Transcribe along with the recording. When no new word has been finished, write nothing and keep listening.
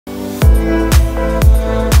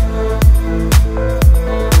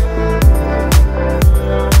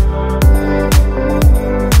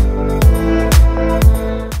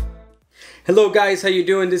Hello guys, how you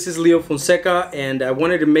doing? This is Leo Fonseca, and I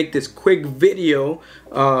wanted to make this quick video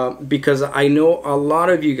because I know a lot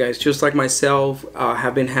of you guys, just like myself,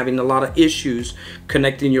 have been having a lot of issues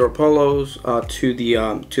connecting your Apollos to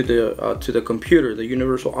the computer. The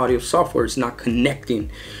universal audio software is not connecting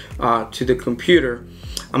to the computer.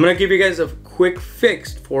 I'm gonna give you guys a quick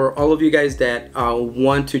fix for all of you guys that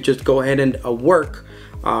want to just go ahead and work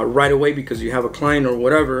right away because you have a client or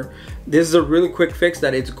whatever. This is a really quick fix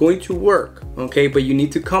that it's going to work, okay? But you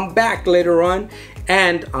need to come back later on,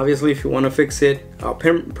 and obviously if you want to fix it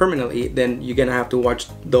permanently, then you're gonna have to watch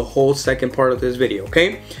the whole second part of this video,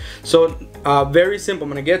 okay? So very simple. I'm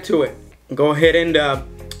gonna get to it. Go ahead and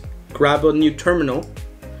grab a new terminal,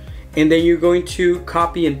 and then you're going to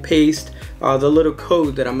copy and paste the little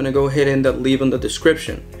code that I'm gonna go ahead and leave in the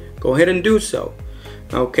description. Go ahead and do so,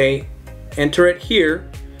 okay? Enter it here.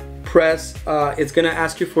 Press it's gonna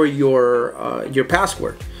ask you for your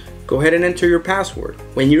password. Go ahead and enter your password.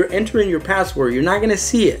 When you're entering your password, you're not gonna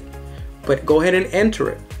see it, but go ahead and enter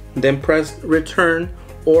it. Then press return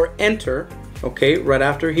or enter, okay, right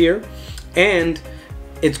after here, and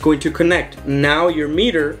it's going to connect. Now your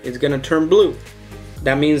meter is gonna turn blue.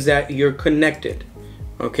 That means that you're connected,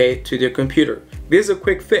 okay, to the computer. This is a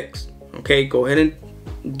quick fix, okay? Go ahead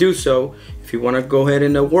and do so if you want to go ahead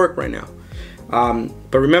and work right now.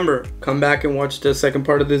 But remember, come back and watch the second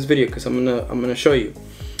part of this video because I'm gonna show you,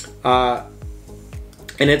 and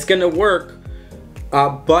it's gonna work.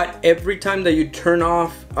 But every time that you turn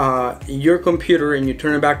off your computer and you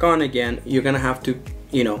turn it back on again, you're gonna have to,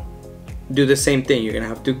 you know, do the same thing. You're gonna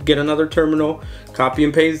have to get another terminal, copy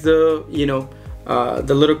and paste the, you know,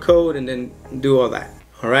 the little code, and then do all that.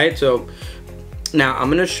 All right. So now I'm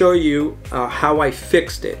gonna show you how I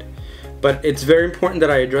fixed it. But it's very important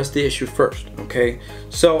that I address the issue first, okay?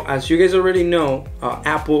 So as you guys already know,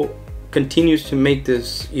 Apple continues to make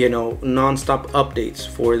this, you know, non-stop updates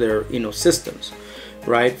for their, you know, systems,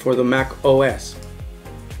 right? For the Mac OS.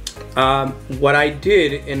 What I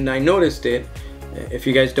did, and I noticed it, if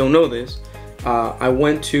you guys don't know this, I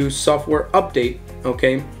went to software update,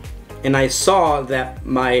 okay? And I saw that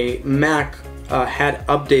my Mac had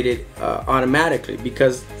updated automatically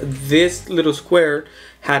because this little square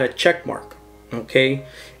had a check mark, okay?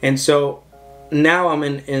 And so now I'm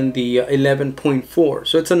in the 11.4,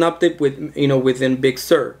 so it's an update with, you know, within Big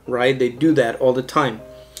Sur, right? They do that all the time,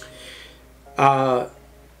 and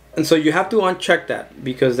so you have to uncheck that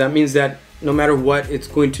because that means that no matter what, it's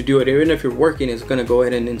going to do it. Even if you're working, it's going to go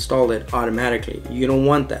ahead and install it automatically. You don't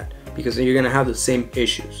want that because then you're going to have the same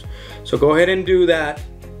issues. So go ahead and do that.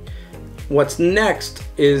 What's next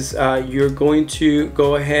is you're going to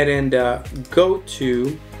go ahead and go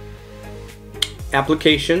to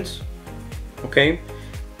applications, okay?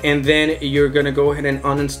 And then you're gonna go ahead and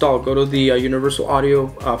uninstall. Go to the Universal Audio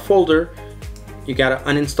folder. You gotta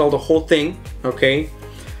uninstall the whole thing, okay?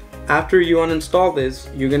 After you uninstall this,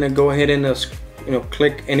 you're gonna go ahead and you know,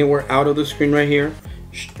 click anywhere out of the screen right here.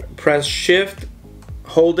 Press Shift,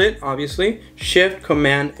 hold it, obviously. Shift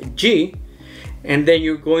Command G. And then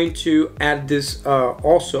you're going to add this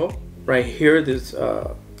also right here, this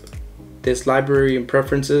library and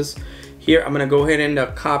preferences. Here I'm gonna go ahead and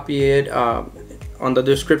copy it on the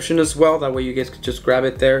description as well. That way you guys can just grab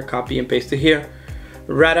it there, copy and paste it here.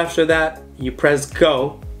 Right after that, you press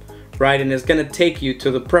go, right, and it's gonna take you to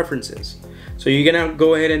the preferences. So you're gonna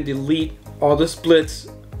go ahead and delete all the splits,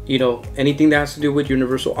 you know, anything that has to do with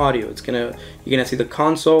universal audio. You're gonna see the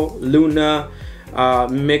console, Luna,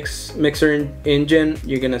 mixer engine,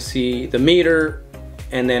 you're gonna see the meter,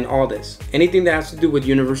 and then all this, anything that has to do with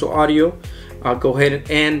universal audio, go ahead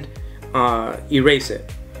and erase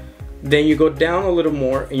it. Then you go down a little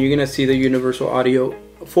more and you're gonna see the universal audio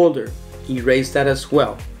folder. Erase that as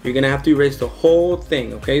well. You're gonna have to erase the whole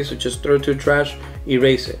thing, okay? So just throw it to the trash,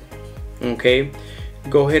 erase it, okay?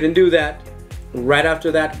 Go ahead and do that. Right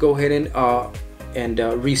after that, go ahead and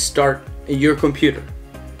restart your computer,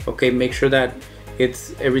 okay? Make sure that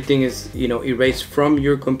everything is, you know, erased from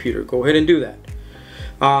your computer. Go ahead and do that.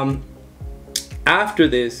 After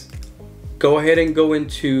this, go ahead and go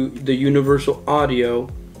into the universal audio.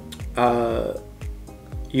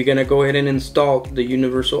 You're gonna go ahead and install the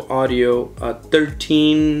universal audio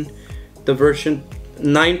 13, the version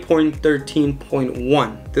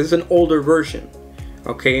 9.13.1. This is an older version,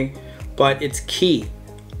 okay, but it's key.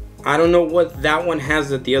 I don't know what that one has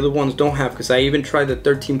that the other ones don't have, because I even tried the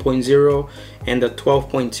 13.0 and the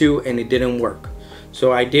 12.2 and it didn't work.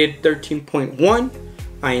 So I did 13.1,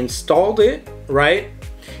 I installed it, right?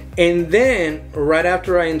 And then right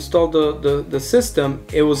after I installed the system,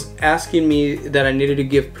 it was asking me that I needed to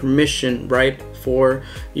give permission, right, for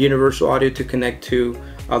universal audio to connect to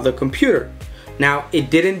the computer. Now it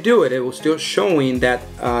didn't do it. It was still showing that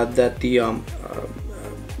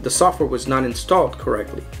the software was not installed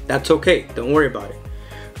correctly. That's okay, don't worry about it.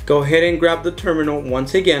 Go ahead and grab the terminal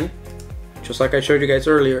once again, just like I showed you guys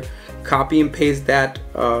earlier. Copy and paste that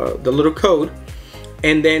the little code,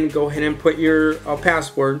 and then go ahead and put your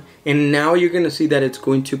password, and now you're gonna see that it's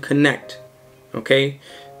going to connect. Okay,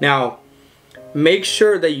 now make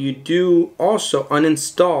sure that you do also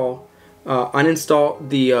uninstall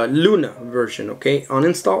the Luna version. Okay,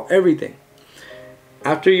 uninstall everything.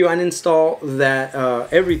 After you uninstall that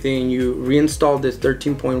everything, you reinstall this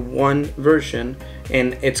 13.1 version,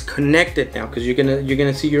 and it's connected now, because you're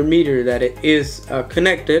gonna see your meter that it is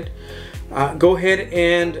connected. Go ahead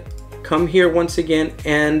and come here once again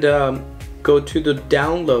and go to the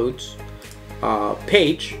downloads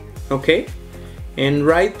page. Okay, and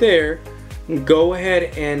right there, go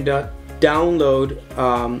ahead and download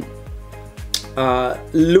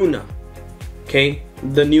Luna. Okay,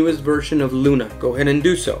 the newest version of Luna. Go ahead and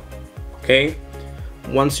do so. Okay,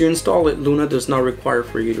 once you install it, Luna does not require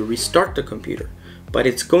for you to restart the computer, but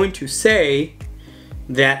it's going to say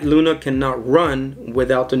that Luna cannot run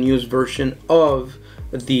without the newest version of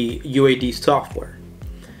the UAD software.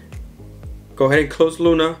 Go ahead and close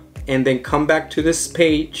Luna, and then come back to this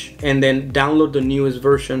page and then download the newest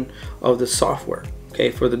version of the software. Okay,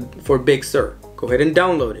 for Big Sur. Go ahead and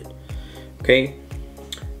download it. Okay,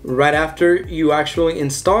 right after you actually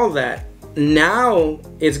install that, now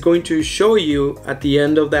it's going to show you at the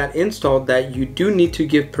end of that install that you do need to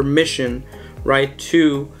give permission, right,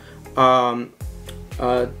 to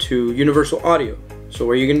Universal Audio. So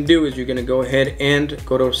what you're going to do is you're going to go ahead and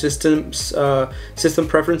go to system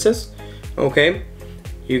preferences. Okay,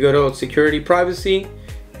 you go to security, privacy,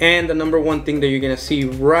 and the number one thing that you're going to see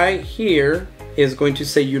right here is going to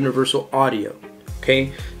say Universal Audio.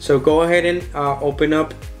 Okay, so go ahead and open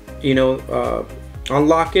up,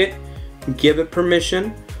 unlock it, give it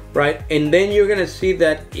permission, right? And then you're gonna see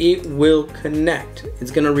that it will connect.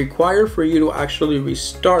 It's gonna require for you to actually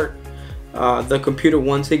restart the computer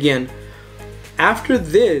once again. After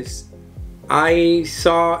this, I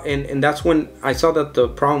saw, and that's when I saw that the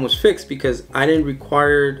problem was fixed, because I wasn't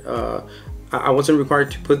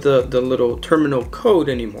required to put the little terminal code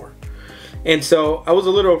anymore. And so I was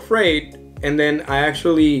a little afraid, and then I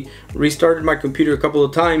actually restarted my computer a couple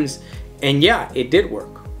of times, and yeah, it did work.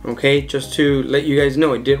 Okay, just to let you guys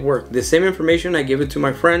know, it did work. The same information, I gave it to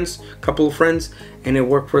my friends, a couple of friends, and it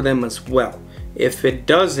worked for them as well. If it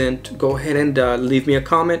doesn't, go ahead and leave me a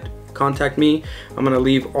comment, contact me. I'm gonna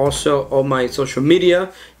leave also all my social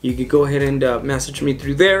media. You could go ahead and message me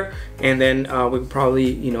through there, and then we could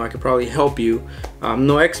probably, I could probably help you. I'm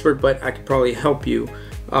no expert, but I could probably help you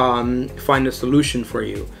find a solution for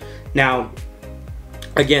you. Now,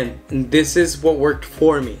 again, this is what worked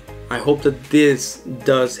for me. I hope that this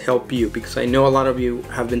does help you, because I know a lot of you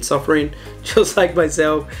have been suffering just like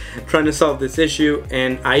myself trying to solve this issue.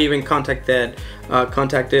 And I even contacted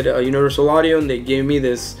Universal Audio, and they gave me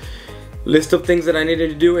this list of things that I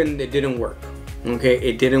needed to do, and it didn't work. Okay,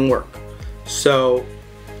 it didn't work. So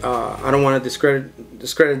I don't want to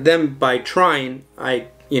discredit them by trying. I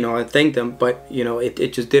thank them, but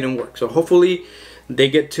it just didn't work. So hopefully they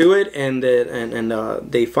get to it, and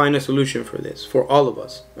they find a solution for this, for all of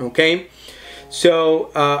us. Okay,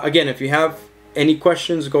 so again, if you have any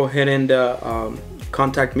questions, go ahead and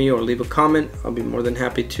contact me or leave a comment. I'll be more than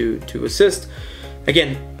happy to assist.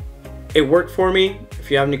 Again, it worked for me. If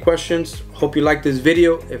you have any questions, hope you like this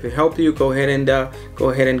video. If it helped you, go ahead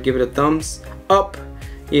and give it a thumbs up.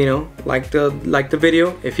 Like the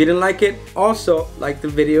video. If you didn't like it, also like the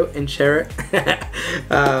video and share it.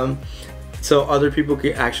 So other people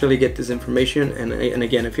can actually get this information. And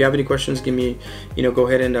again, if you have any questions, give me, go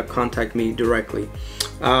ahead and contact me directly.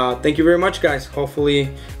 Thank you very much, guys. Hopefully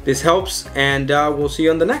this helps, and we'll see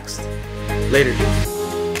you on the next. Later.